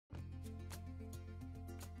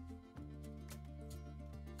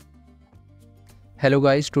Hello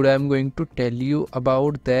guys, today I'm going to tell you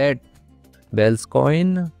about that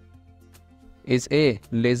Bellscoin is a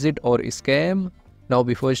legit or scam. Now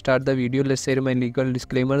before I start the video, let's share my legal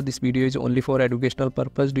disclaimer. This video is only for educational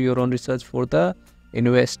purpose. Do your own research for the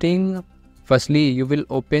investing. Firstly, you will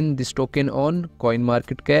open this token on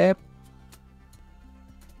CoinMarketCap.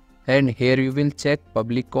 And here you will check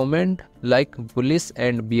public comment like bullish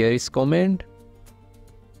and bearish comment.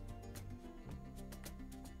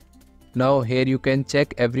 Now here you can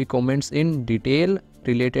check every comments in detail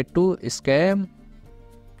related to scam.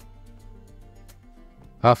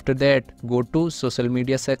 After that, go to social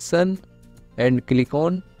media section and click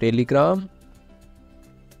on Telegram.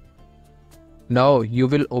 Now you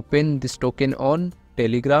will open this token on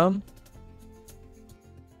Telegram.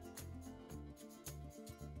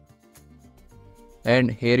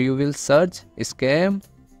 And here you will search scam.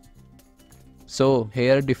 So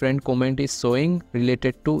here different comment is showing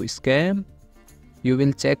related to scam. You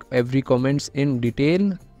will check every comments in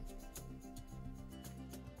detail.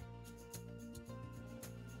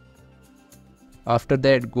 After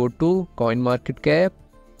that, go to CoinMarketCap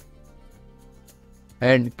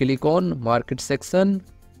and click on market section.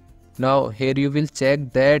 Now here you will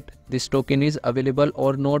check that this token is available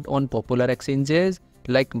or not on popular exchanges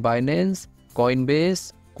like Binance,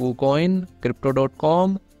 Coinbase, KuCoin,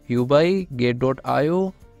 Crypto.com, Ubuy,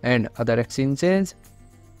 Gate.io and other exchanges.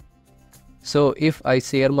 So if I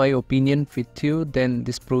share my opinion with you, then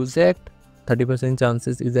this project 30%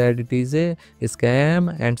 chances is that it is a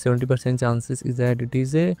scam and 70% chances is that it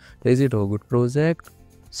is a legit or good project.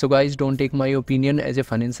 So guys, don't take my opinion as a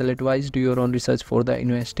financial advice. Do your own research for the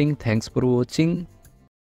investing. Thanks for watching.